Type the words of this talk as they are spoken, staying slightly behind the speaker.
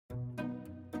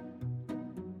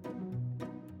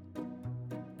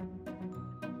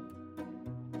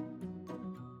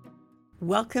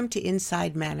Welcome to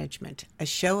Inside Management, a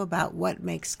show about what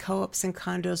makes co-ops and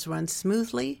condos run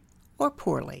smoothly or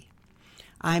poorly.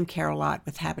 I'm Carol Ott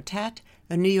with Habitat,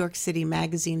 a New York City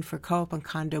magazine for co-op and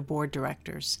condo board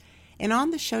directors. And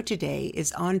on the show today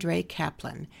is Andre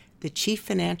Kaplan, the Chief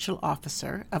Financial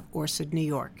Officer of Orsid, New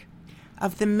York.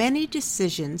 Of the many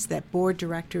decisions that board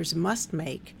directors must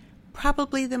make,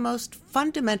 probably the most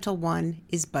fundamental one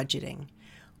is budgeting.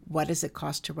 What does it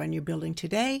cost to run your building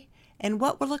today? And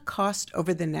what will it cost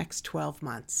over the next 12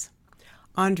 months?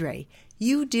 Andre,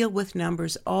 you deal with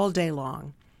numbers all day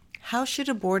long. How should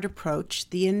a board approach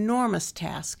the enormous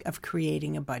task of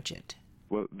creating a budget?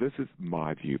 Well, this is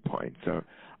my viewpoint. So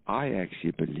I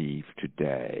actually believe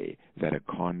today that a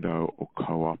condo or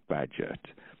co-op budget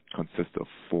consists of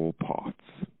four parts.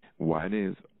 One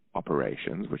is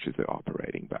operations, which is the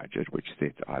operating budget, which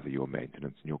sets either your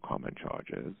maintenance and your common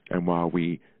charges. And while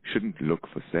we shouldn't look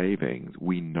for savings,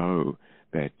 we know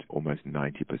that almost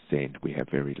 90% we have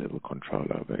very little control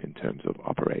over in terms of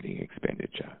operating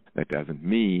expenditure. That doesn't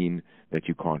mean that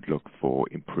you can't look for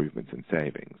improvements and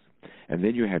savings. And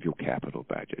then you have your capital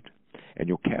budget. And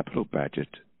your capital budget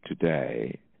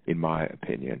today, in my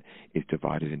opinion, is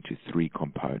divided into three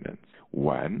components.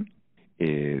 One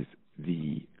is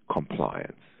the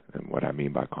compliance. And what I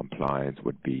mean by compliance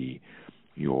would be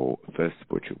your first,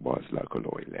 which was Local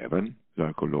Law 11,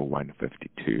 Local Law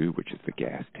 152, which is the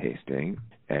gas testing,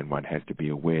 and one has to be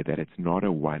aware that it's not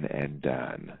a one and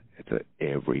done. It's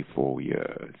every 4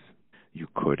 years. You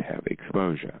could have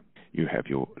exposure. You have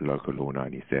your Local Law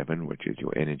 97, which is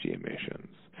your energy emissions.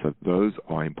 So those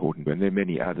are important, and there are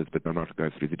many others, but I'm not going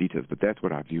to go through the details, but that's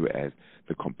what I view as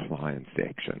the compliance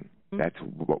section. That's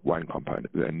one component.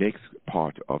 The next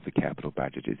part of the capital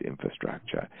budget is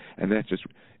infrastructure, and that's just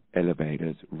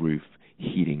elevators, roof,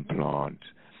 heating plant,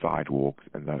 sidewalks,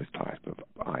 and those types of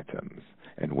items,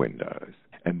 and windows.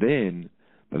 And then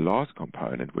the last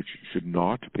component, which should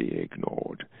not be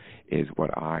ignored, is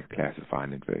what I classify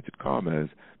in inverted commas,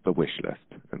 the wish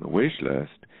list. And the wish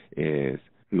list is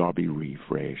lobby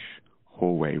refresh,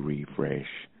 hallway refresh,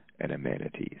 and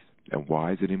amenities. And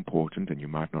why is it important? And you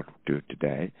might not do it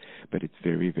today, but it's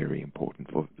very, very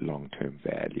important for long-term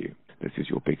value. This is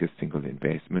your biggest single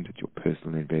investment. It's your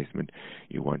personal investment.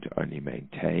 You want to only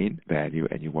maintain value,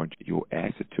 and you want your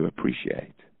asset to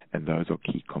appreciate. And those are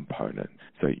key components.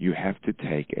 So you have to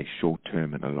take a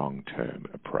short-term and a long-term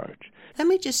approach. Let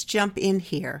me just jump in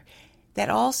here. That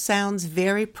all sounds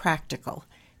very practical,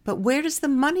 but where does the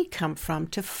money come from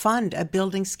to fund a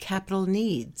building's capital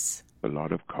needs? A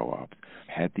lot of co-ops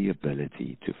had the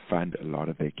ability to fund a lot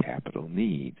of their capital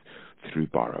needs through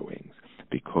borrowings.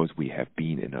 Because we have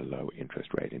been in a low interest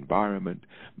rate environment,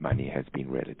 money has been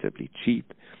relatively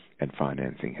cheap, and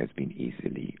financing has been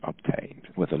easily obtained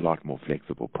with a lot more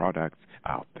flexible products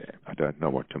out there. I don't know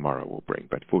what tomorrow will bring,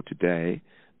 but for today,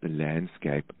 the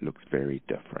landscape looks very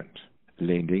different.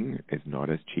 Lending is not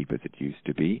as cheap as it used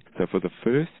to be. So for the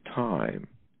first time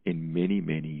in many,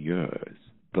 many years,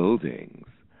 buildings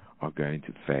are going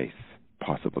to face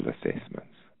possible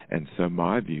assessments. And so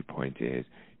my viewpoint is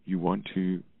you want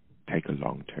to take a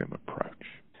long-term approach.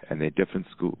 And there are different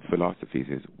school philosophies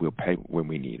is we'll pay when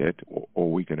we need it,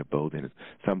 or we're going to build in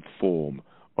some form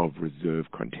of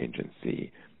reserve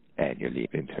contingency annually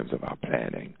in terms of our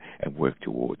planning and work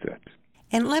towards it.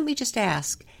 And let me just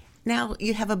ask, now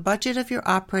you have a budget of your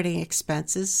operating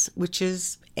expenses, which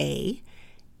is A,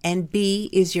 and B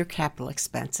is your capital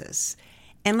expenses.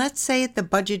 And let's say the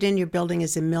budget in your building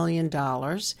is $1 million,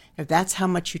 if that's how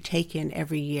much you take in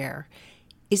every year.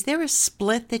 Is there a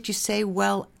split that you say,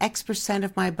 well, X percent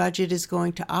of my budget is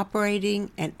going to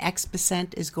operating and X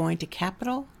percent is going to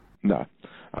capital? No.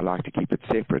 I like to keep it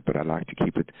separate, but I like to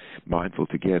keep it mindful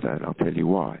together, and I'll tell you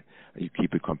why. You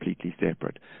keep it completely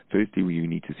separate. Firstly, you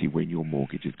need to see when your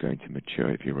mortgage is going to mature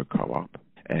if you're a co-op.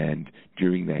 And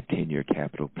during that 10-year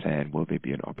capital plan, will there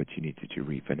be an opportunity to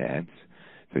refinance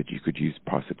so that you could use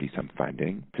possibly some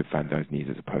funding to fund those needs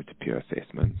as opposed to pure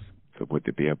assessments? So would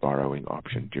there be a borrowing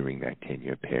option during that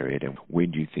 10-year period? And when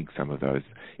do you think some of those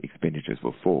expenditures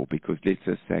will fall? Because let's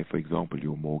just say, for example,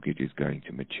 your mortgage is going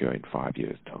to mature in 5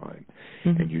 years' time,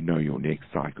 and you know your next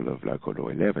cycle of Local Law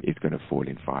 11 is going to fall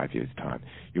in 5 years' time.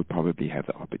 You'll probably have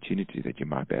the opportunity that you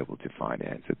might be able to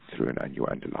finance it through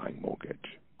your underlying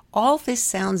mortgage. All this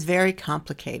sounds very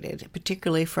complicated,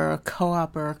 particularly for a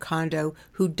co-op or a condo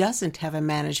who doesn't have a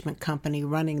management company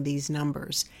running these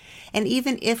numbers. And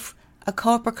even if a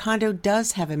co-op or condo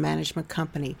does have a management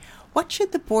company, what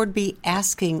should the board be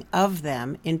asking of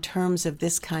them in terms of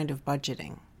this kind of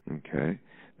budgeting? Okay.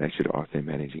 They should ask their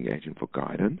managing agent for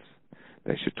guidance.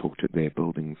 They should talk to their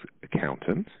building's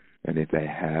accountant And if they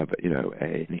have,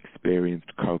 an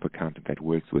experienced co-op accountant that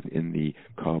works within the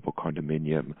co-op or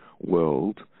condominium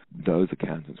world, those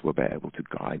accountants will be able to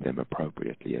guide them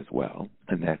appropriately as well,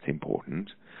 and that's important.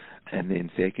 And then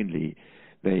secondly,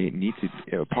 they need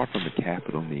to, apart from the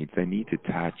capital needs, they need to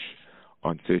touch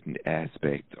on certain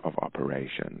aspects of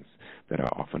operations that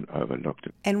are often overlooked.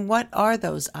 And what are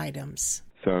those items?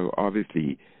 So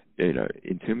obviously,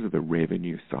 in terms of the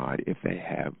revenue side, if they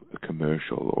have a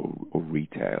commercial or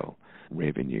retail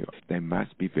revenue, they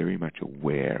must be very much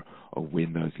aware of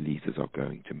when those leases are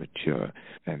going to mature.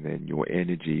 And then your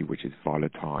energy, which is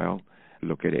volatile,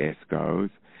 look at ESCOs.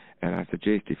 And I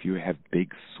suggest if you have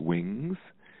big swings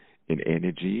in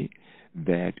energy,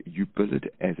 that you bill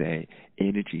it as a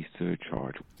energy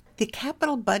surcharge. The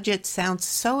capital budget sounds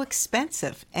so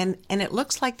expensive, and it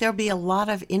looks like there'll be a lot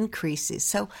of increases.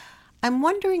 So I'm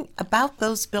wondering about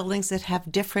those buildings that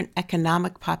have different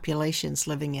economic populations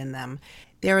living in them.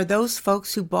 There are those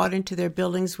folks who bought into their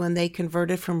buildings when they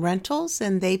converted from rentals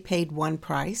and they paid one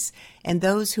price, and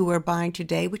those who are buying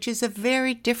today, which is a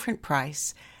very different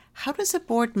price. How does a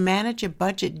board manage a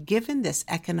budget given this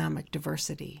economic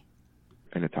diversity?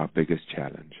 And it's our biggest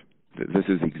challenge. This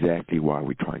is exactly why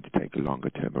we're trying to take a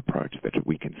longer-term approach, that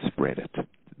we can spread it,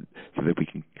 so that we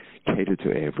can cater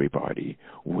to everybody,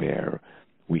 where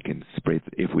we can spread,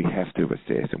 if we have to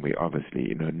assess, and we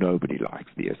obviously, nobody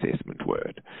likes the assessment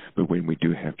word, but when we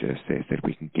do have to assess, that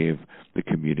we can give the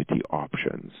community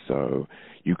options, so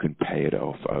you can pay it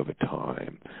off over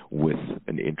time with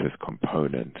an interest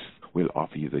component. We'll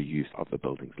offer you the use of the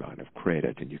building's line of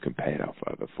credit, and you can pay it off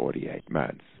over 48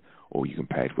 months. Or you can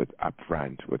pay it with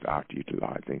upfront without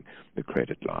utilizing the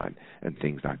credit line and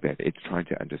things like that. It's trying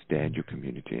to understand your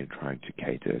community and trying to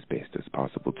cater as best as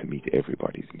possible to meet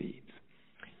everybody's needs.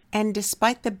 And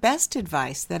despite the best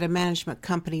advice that a management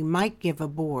company might give a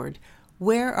board,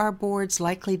 where are boards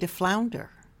likely to flounder?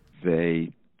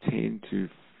 They tend to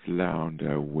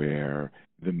flounder where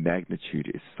the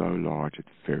magnitude is so large, it's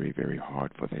very, very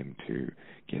hard for them to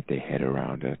get their head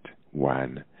around it.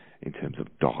 One, in terms of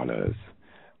dollars,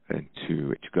 and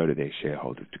two, to go to their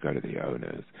shareholders, to go to the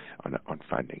owners on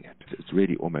funding it. It's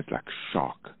really almost like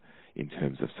shock in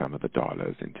terms of some of the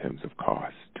dollars, in terms of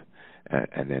cost,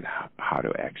 and then how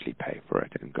to actually pay for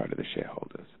it and go to the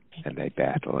shareholders. And they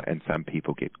battle, and some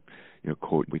people get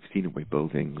caught. We've seen it where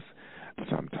buildings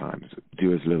sometimes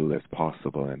do as little as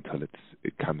possible until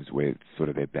it comes where sort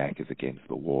of their back is against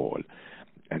the wall,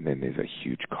 and then there's a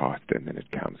huge cost, and then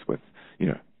it comes with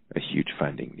a huge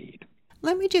funding need.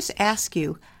 Let me just ask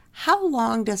you, how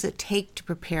long does it take to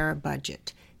prepare a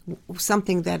budget,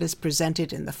 something that is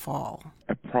presented in the fall?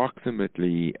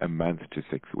 Approximately a month to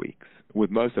 6 weeks. With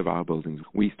most of our buildings,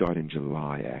 we start in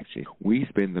July, actually. We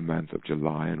spend the months of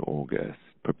July and August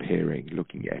preparing,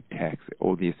 looking at tax,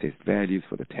 all the assessed values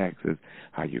for the taxes,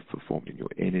 how you've performed in your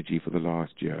energy for the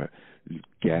last year,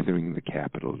 gathering the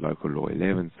capital, local law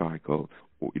 11 cycle,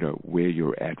 where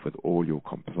you're at with all your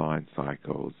compliance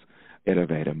cycles,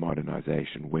 elevator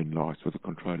modernization, when last were the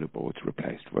controller boards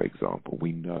replaced, for example.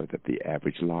 We know that the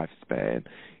average lifespan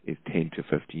is 10 to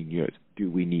 15 years.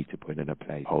 Do we need to put in a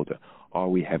placeholder? Are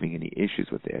we having any issues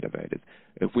with the elevators?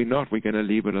 If we're not, we're going to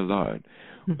leave it alone.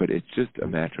 But it's just a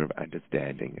matter of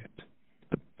understanding it.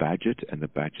 The budget and the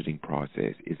budgeting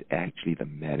process is actually the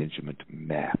management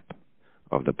map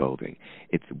of the building.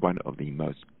 It's one of the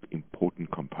most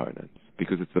important components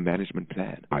because it's the management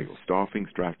plan. How your staffing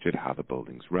structured, how the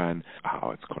building's run,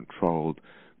 how it's controlled,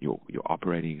 your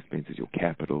operating expenses, your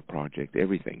capital project,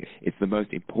 everything. It's the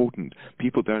most important.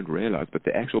 People don't realize, but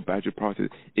the actual budget process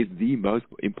is the most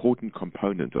important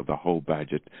component of the whole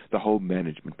budget, the whole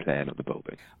management plan of the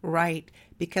building. Right,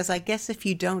 because I guess if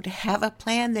you don't have a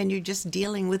plan, then you're just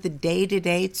dealing with the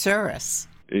day-to-day service.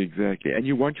 Exactly, and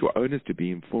you want your owners to be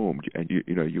informed, and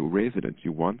your residents,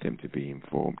 you want them to be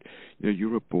informed.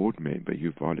 You're a board member,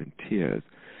 you volunteers,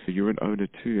 you're an owner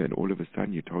too, and all of a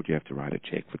sudden you're told you have to write a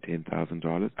check for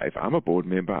 $10,000. If I'm a board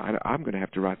member, I'm going to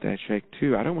have to write that check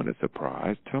too. I don't want a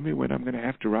surprise. Tell me when I'm going to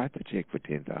have to write the check for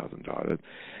 $10,000,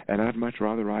 and I'd much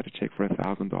rather write a check for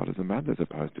 $1,000 a month as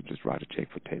opposed to just write a check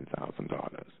for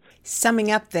 $10,000.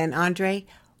 Summing up then, Andre,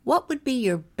 what would be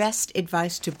your best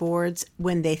advice to boards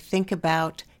when they think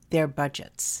about their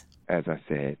budgets? As I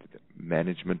said,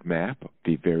 management map,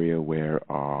 be very aware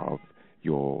of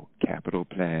your capital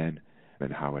plan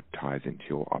and how it ties into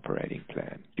your operating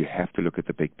plan. You have to look at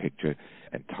the big picture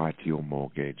and tie it to your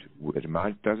mortgage.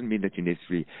 It doesn't mean that you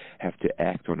necessarily have to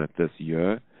act on it this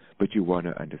year, but you want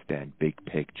to understand big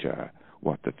picture,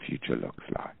 what the future looks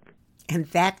like. And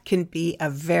that can be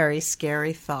a very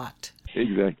scary thought.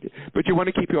 Exactly. But you want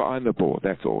to keep your eye on the board,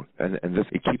 that's all. And this,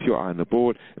 it keeps your eye on the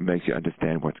board and makes you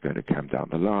understand what's going to come down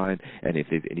the line and if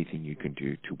there's anything you can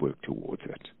do to work towards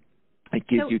it. It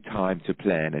gives you time to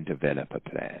plan and develop a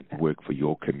plan, work for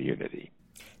your community.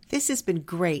 This has been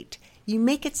great. You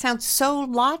make it sound so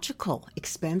logical.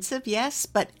 Expensive, yes,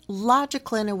 but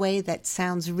logical in a way that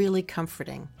sounds really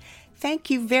comforting. Thank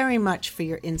you very much for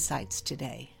your insights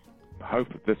today. I hope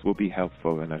this will be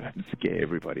helpful and I don't scare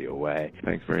everybody away.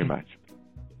 Thanks very much.